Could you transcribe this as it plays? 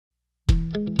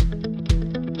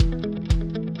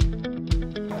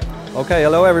Okay,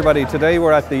 hello everybody. Today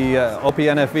we're at the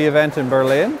OPNFV event in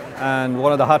Berlin, and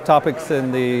one of the hot topics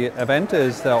in the event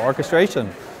is orchestration.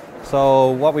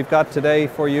 So what we've got today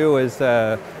for you is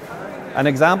an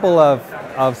example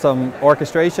of some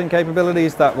orchestration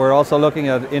capabilities that we're also looking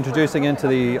at introducing into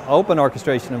the open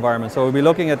orchestration environment. So we'll be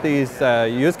looking at these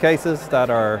use cases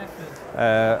that are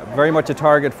very much a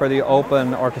target for the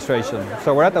open orchestration.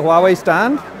 So we're at the Huawei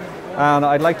stand, and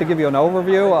I'd like to give you an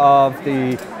overview of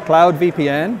the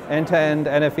CloudVPN end-to-end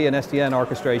NFV and SDN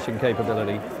orchestration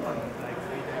capability.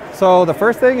 So the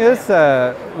first thing is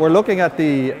we're looking at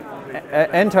the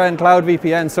end-to-end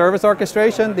CloudVPN service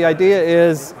orchestration. The idea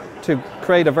is to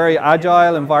create a very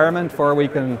agile environment where we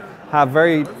can have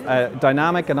very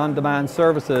dynamic and on-demand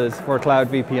services for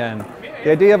CloudVPN.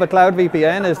 The idea of a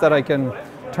CloudVPN is that I can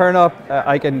turn up,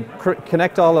 I can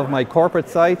connect all of my corporate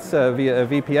sites via a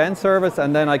VPN service,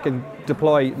 and then I can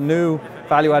deploy new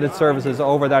value-added services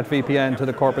over that VPN to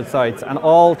the corporate sites, and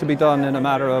all to be done in a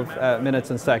matter of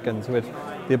minutes and seconds, with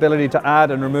the ability to add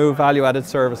and remove value-added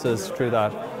services through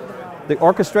that. The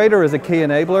orchestrator is a key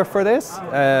enabler for this.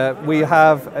 We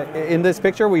have, in this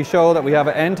picture, we show that we have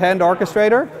an end-to-end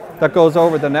orchestrator that goes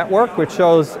over the network, which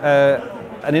shows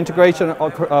an integration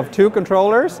of two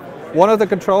controllers. One of the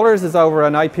controllers is over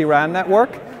an IP RAN network,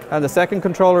 and the second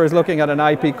controller is looking at an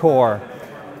IP core.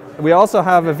 We also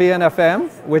have a VNFM,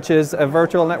 which is a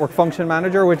virtual network function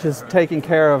manager, which is taking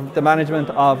care of the management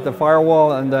of the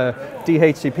firewall and the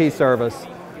DHCP service.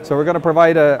 So we're going to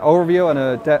provide an overview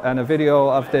and a video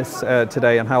of this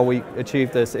today and how we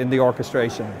achieve this in the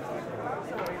orchestration.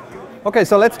 Okay,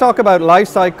 so let's talk about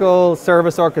lifecycle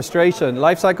service orchestration.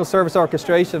 Lifecycle service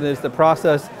orchestration is the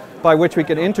process by which we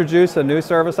can introduce a new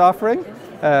service offering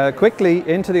quickly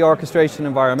into the orchestration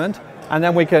environment, and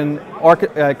then we can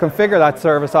configure that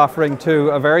service offering to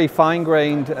a very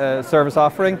fine-grained service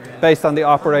offering based on the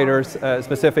operator's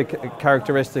specific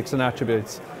characteristics and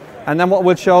attributes. And then what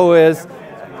we'll show is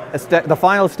the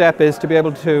final step is to be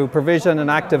able to provision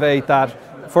and activate that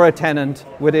for a tenant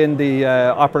within the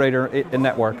operator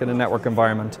network, in a network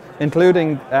environment,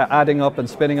 including adding up and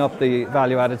spinning up the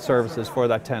value-added services for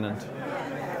that tenant.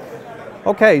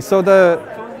 Okay, so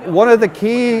one of the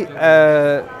key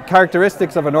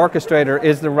characteristics of an orchestrator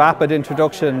is the rapid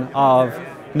introduction of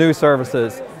new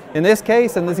services. In this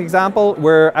case, in this example,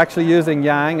 we're actually using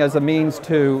Yang as a means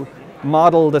to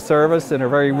model the service in a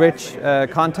very rich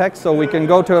context. So we can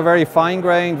go to a very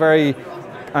fine-grained,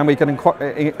 and we can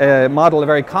model a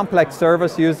very complex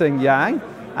service using Yang,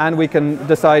 and we can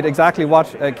decide exactly what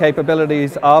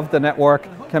capabilities of the network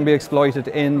can be exploited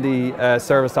in the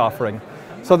service offering.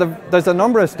 So there's a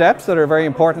number of steps that are very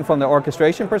important from the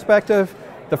orchestration perspective.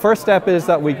 The first step is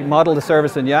that we model the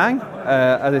service in Yang.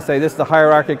 As I say, this is the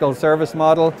hierarchical service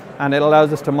model, and it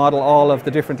allows us to model all of the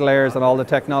different layers and all the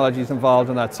technologies involved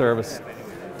in that service.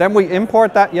 Then we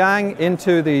import that Yang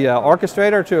into the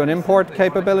orchestrator through an import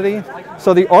capability.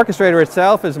 So the orchestrator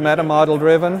itself is meta-model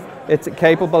driven. It's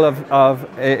capable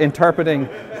of interpreting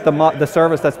the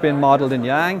service that's been modeled in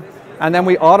Yang. And then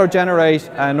we auto-generate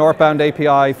a northbound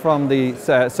API from the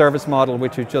service model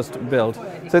which we've just built.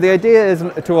 So the idea is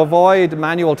to avoid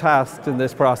manual tasks in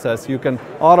this process. You can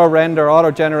auto-render,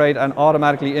 auto-generate, and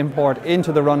automatically import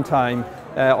into the runtime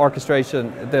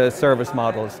orchestration the service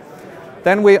models.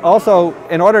 Then we also,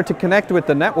 in order to connect with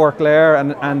the network layer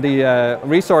and the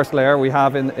resource layer we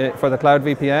have for the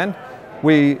CloudVPN,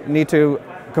 we need to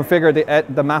configure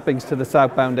the mappings to the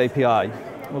southbound API.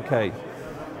 Okay.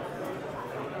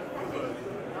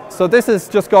 So this is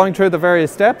just going through the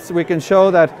various steps. We can show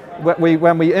that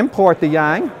when we import the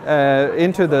Yang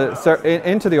into the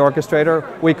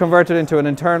orchestrator, we convert it into an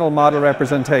internal model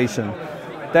representation.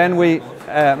 Then we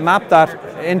map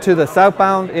that into the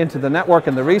southbound, into the network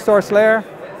and the resource layer,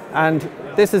 and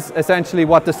this is essentially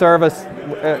what the service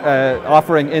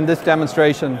offering in this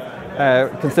demonstration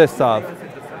consists of.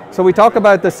 So we talk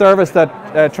about the service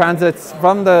that transits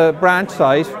from the branch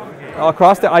site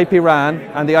across the IP RAN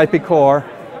and the IP core.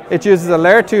 It uses a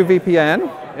layer 2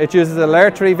 VPN, it uses a layer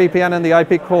 3 VPN in the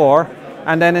IP core,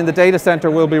 and then in the data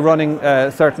center we'll be running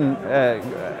certain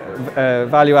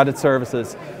value-added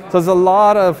services. So there's a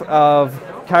lot of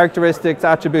characteristics,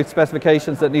 attributes,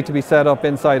 specifications that need to be set up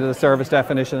inside of the service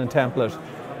definition and template.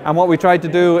 And what we try to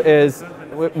do is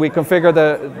we configure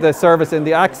the service in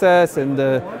the access,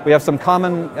 we have some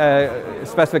common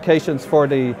specifications for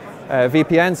the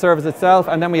VPN service itself,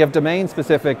 and then we have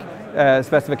domain-specific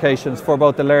specifications for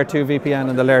both the layer 2 VPN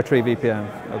and the layer 3 VPN.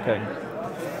 Okay.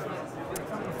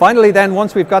 Finally then,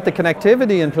 once we've got the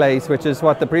connectivity in place, which is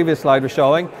what the previous slide was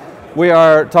showing, we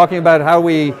are talking about how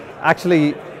we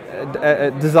actually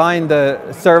design the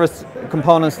service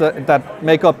components that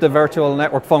make up the virtual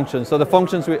network functions. So the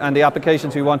functions and the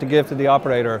applications we want to give to the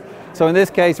operator. So in this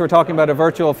case, we're talking about a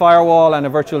virtual firewall and a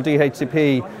virtual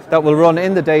DHCP that will run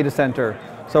in the data center.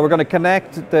 So we're going to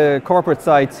connect the corporate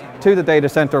sites to the data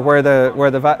center where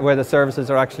the services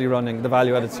are actually running, the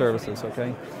value-added services.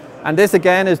 Okay. And this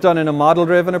again is done in a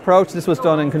model-driven approach. This was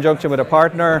done in conjunction with a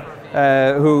partner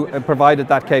who provided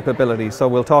that capability. So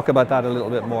we'll talk about that a little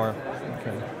bit more.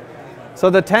 Okay. So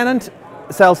the tenant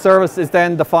self-service is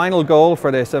then the final goal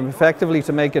for this, and effectively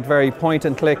to make it very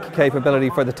point-and-click capability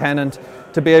for the tenant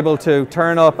to be able to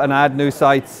turn up and add new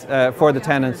sites for the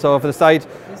tenant. So if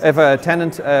a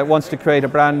tenant wants to create a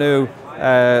brand new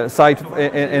site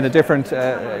in a different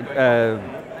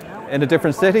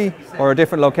city or a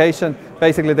different location,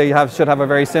 basically they should have a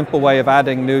very simple way of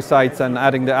adding new sites and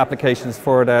adding the applications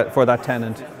for that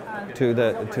tenant to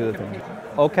the thing.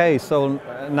 Okay, so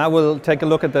now we'll take a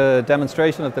look at the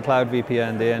demonstration of the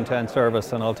CloudVPN, the end-to-end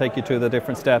service, and I'll take you through the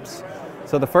different steps.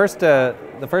 So the first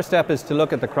step is to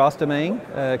look at the cross-domain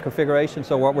configuration.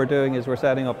 So what we're doing is we're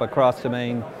setting up a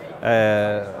cross-domain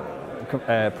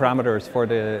parameters for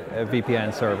the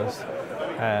VPN service.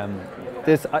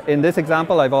 In this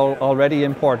example, I've already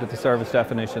imported the service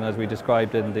definition as we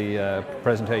described in the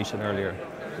presentation earlier.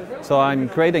 So I'm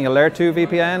creating a Layer 2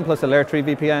 VPN plus a Layer 3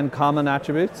 VPN common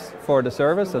attributes for the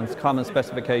service and common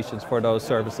specifications for those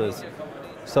services.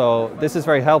 So this is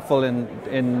very helpful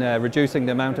in reducing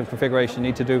the amount of configuration you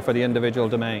need to do for the individual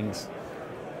domains.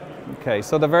 Okay,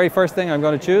 so the very first thing I'm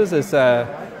going to choose is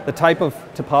the type of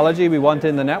topology we want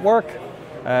in the network.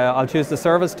 I'll choose the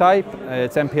service type,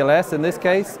 it's MPLS in this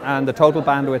case, and the total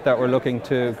bandwidth that we're looking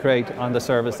to create on the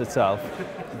service itself.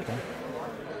 Okay.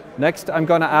 Next, I'm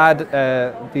going to add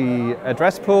the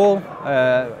address pool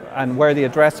and where the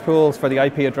address pools for the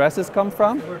IP addresses come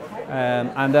from.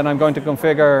 And then I'm going to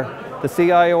configure the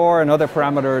CIOR and other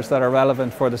parameters that are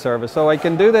relevant for the service. So I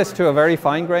can do this to a very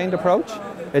fine-grained approach.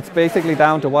 It's basically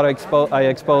down to what I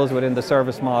expose within the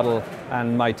service model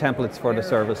and my templates for the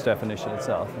service definition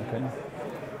itself. Okay.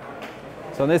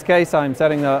 So in this case, I'm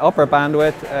setting the upper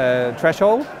bandwidth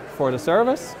threshold for the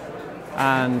service.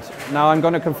 And now I'm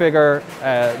going to configure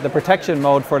the protection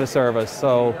mode for the service.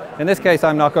 So in this case,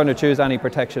 I'm not going to choose any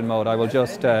protection mode. I will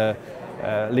just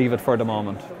leave it for the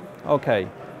moment. Okay.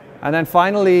 And then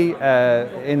finally,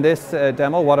 in this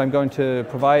demo, what I'm going to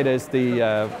provide is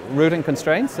the routing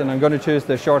constraints, and I'm going to choose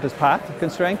the shortest path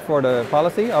constraint for the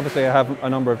policy. Obviously, I have a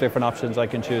number of different options I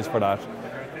can choose for that.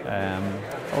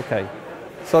 Okay.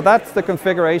 So that's the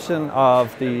configuration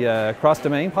of the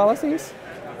cross-domain policies.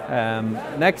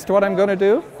 Next, what I'm going to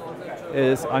do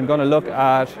is I'm going to look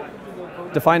at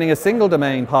defining a single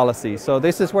domain policy. So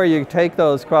this is where you take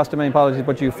those cross-domain policies,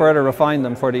 but you further refine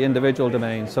them for the individual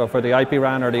domains, so for the IP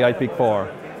RAN or the IP core.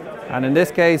 And in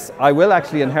this case, I will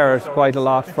actually inherit quite a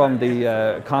lot from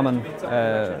the common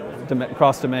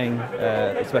cross-domain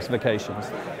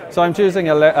specifications. So I'm choosing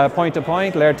a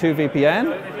point-to-point Layer 2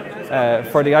 VPN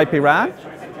for the IP RAN,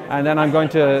 and then I'm going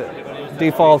to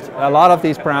default a lot of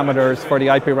these parameters for the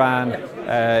IP RAN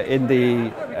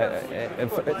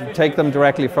take them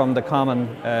directly from the common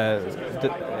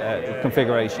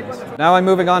configurations. Now I'm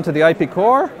moving on to the IP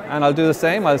core, and I'll do the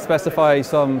same. I'll specify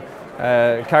some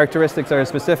characteristics that are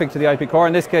specific to the IP core,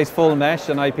 in this case full mesh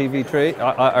and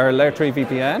IPv3 or Layer 3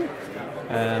 VPN.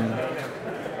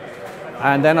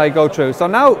 And then I go through. So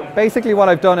now basically what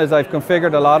I've done is I've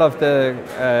configured a lot of the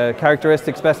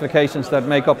characteristic specifications that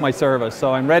make up my service.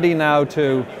 So I'm ready now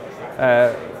to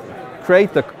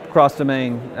create the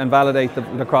cross-domain and validate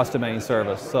the cross-domain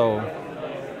service. So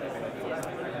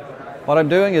what I'm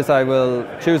doing is I will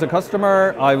choose a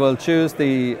customer, I will choose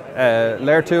the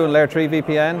Layer 2 and Layer 3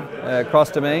 VPN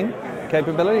cross-domain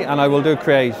capability, and I will do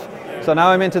create. So now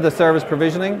I'm into the service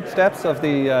provisioning steps of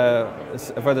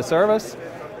for the service.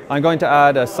 I'm going to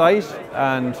add a site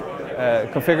and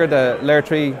configure the Layer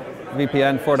 3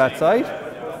 VPN for that site.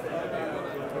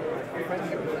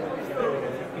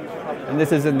 And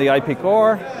this is in the IP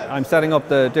core. I'm setting up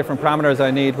the different parameters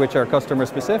I need, which are customer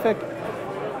specific.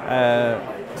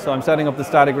 So I'm setting up the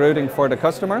static routing for the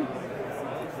customer,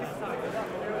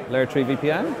 Layer 3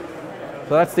 VPN.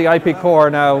 So that's the IP core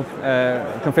now,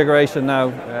 configuration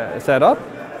now set up.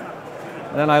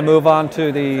 And then I'll move on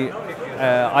to the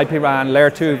IP RAN Layer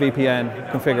 2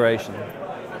 VPN configuration.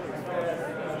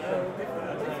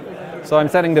 So I'm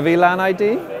setting the VLAN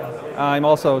ID. I'm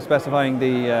also specifying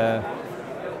the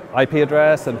IP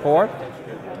address and port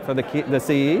for the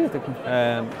CE.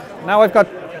 Now I've got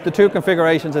the two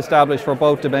configurations established for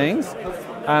both domains,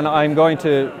 and I'm going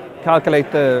to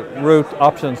calculate the route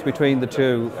options between the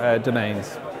two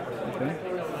domains. Okay.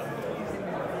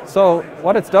 So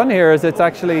what it's done here is it's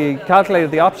actually calculated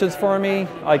the options for me.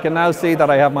 I can now see that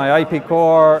I have my IP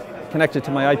core connected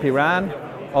to my IP RAN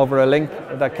over a link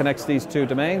that connects these two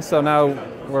domains. So now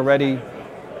we're ready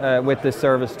with this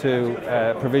service to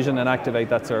provision and activate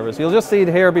that service. You'll just see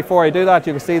here before I do that,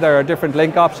 you can see there are different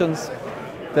link options.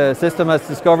 The system has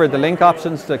discovered the link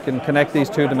options that can connect these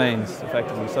two domains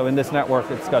effectively. So in this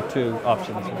network, it's got two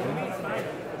options. Okay?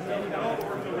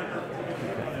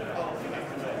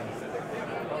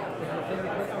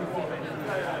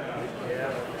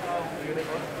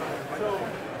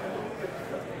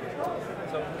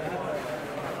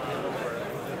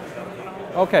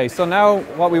 Okay, so now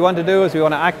what we want to do is we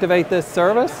want to activate this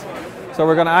service. So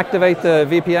we're going to activate the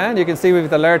VPN. You can see we have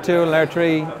the layer 2 and layer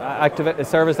 3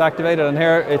 service activated, and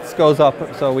here it goes up,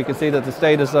 so we can see that the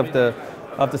status of the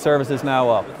service is now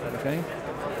up. Okay.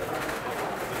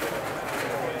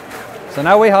 So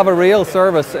now we have a real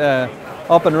service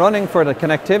up and running for the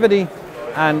connectivity,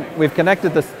 and we've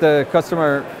connected the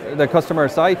customer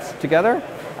sites together.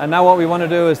 And now what we want to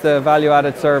do is the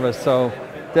value-added service. So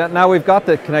now we've got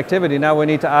the connectivity. Now we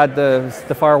need to add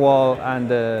the firewall and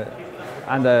the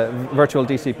virtual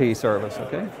DCP service.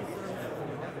 Okay.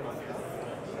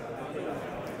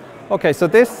 Okay. So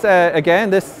this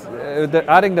again,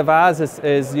 adding the VAS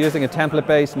is using a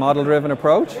template-based, model-driven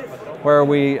approach, where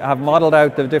we have modeled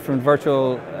out the different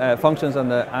virtual functions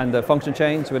and the function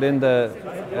chains within the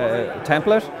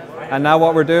template. And now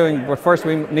what we're doing, first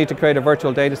we need to create a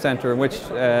virtual data center in which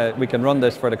we can run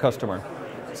this for the customer.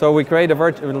 So we create a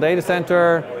virtual data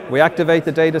center, we activate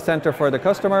the data center for the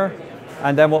customer,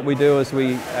 and then what we do is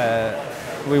we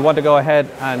want to go ahead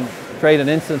and create an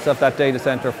instance of that data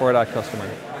center for that customer.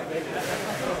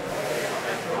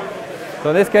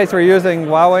 So in this case we're using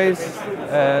Huawei's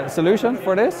solution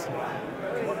for this,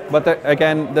 but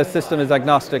again the system is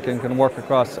agnostic and can work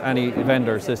across any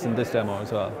vendor system, this demo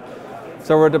as well.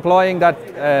 So we're deploying that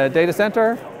data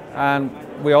center, and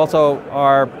we also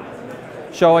are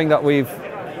showing that we've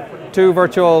two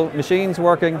virtual machines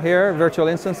working here, virtual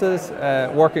instances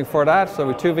working for that. So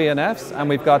with two VNFs, and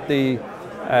we've got the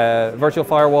virtual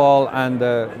firewall and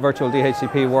the virtual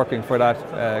DHCP working for that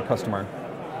customer.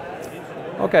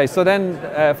 Okay, so then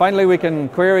finally we can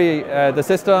query the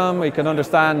system, we can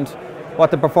understand what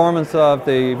the performance of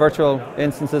the virtual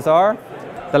instances are.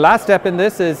 The last step in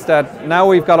this is that now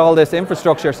we've got all this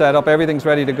infrastructure set up, everything's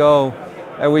ready to go.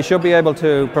 We should be able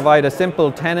to provide a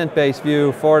simple tenant-based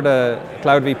view for the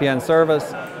CloudVPN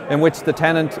service, in which the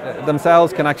tenant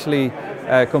themselves can actually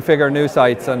configure new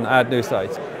sites and add new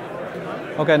sites.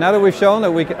 Okay, now that we've shown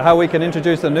that how we can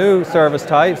introduce a new service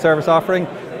type, service offering,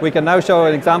 we can now show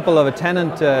an example of a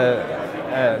tenant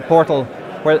portal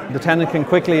where the tenant can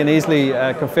quickly and easily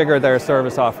configure their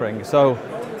service offering. So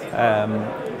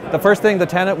the first thing the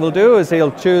tenant will do is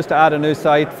he'll choose to add a new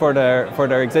site for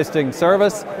their existing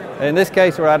service. In this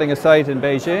case, we're adding a site in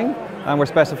Beijing, and we're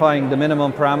specifying the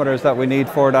minimum parameters that we need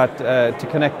for that to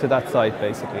connect to that site,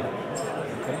 basically.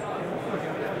 Okay.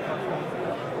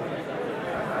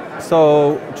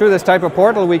 So through this type of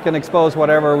portal, we can expose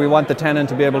whatever we want the tenant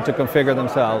to be able to configure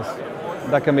themselves.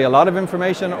 That can be a lot of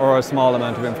information or a small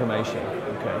amount of information.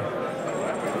 Okay.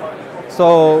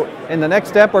 So in the next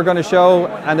step, we're going to show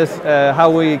how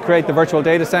we create the virtual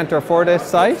data center for this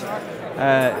site.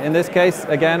 In this case,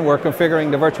 again, we're configuring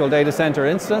the virtual data center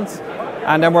instance,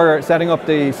 and then we're setting up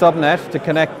the subnet to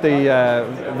connect the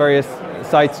various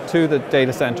sites to the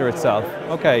data center itself.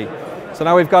 Okay, so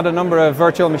now we've got a number of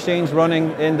virtual machines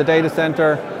running in the data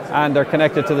center, and they're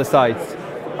connected to the sites.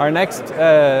 Our next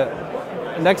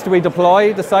we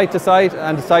deploy the site to site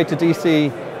and the site to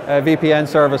DC VPN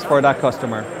service for that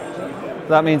customer.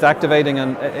 That means activating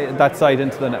that site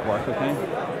into the network. Okay.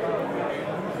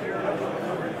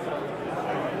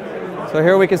 So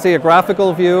here we can see a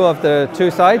graphical view of the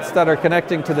two sites that are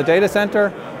connecting to the data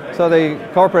center. So the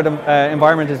corporate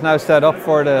environment is now set up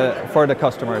for the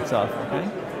customer itself. Okay.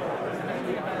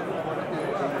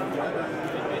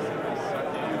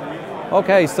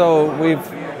 Okay, so we've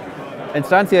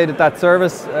instantiated that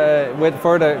service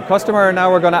for the customer.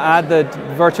 Now we're going to add the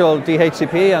virtual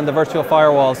DHCP and the virtual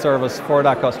firewall service for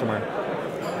that customer.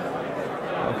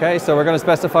 Okay, so we're going to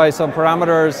specify some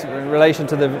parameters in relation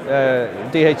to the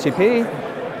DHCP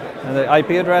and the IP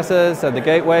addresses and the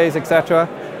gateways, etc.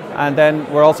 And then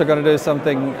we're also going to do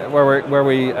something where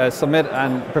we submit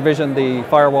and provision the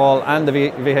firewall and the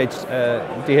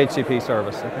DHCP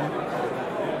service. Okay?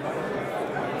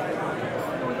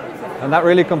 And that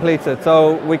really completes it.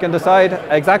 So we can decide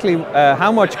exactly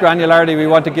how much granularity we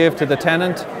want to give to the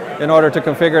tenant in order to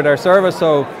configure their service.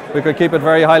 So we could keep it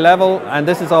very high level, and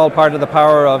this is all part of the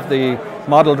power of the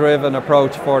model-driven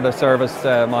approach for the service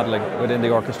modeling within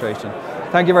the orchestration.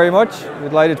 Thank you very much. We're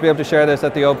delighted to be able to share this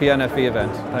at the OPNFV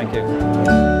event. Thank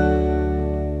you.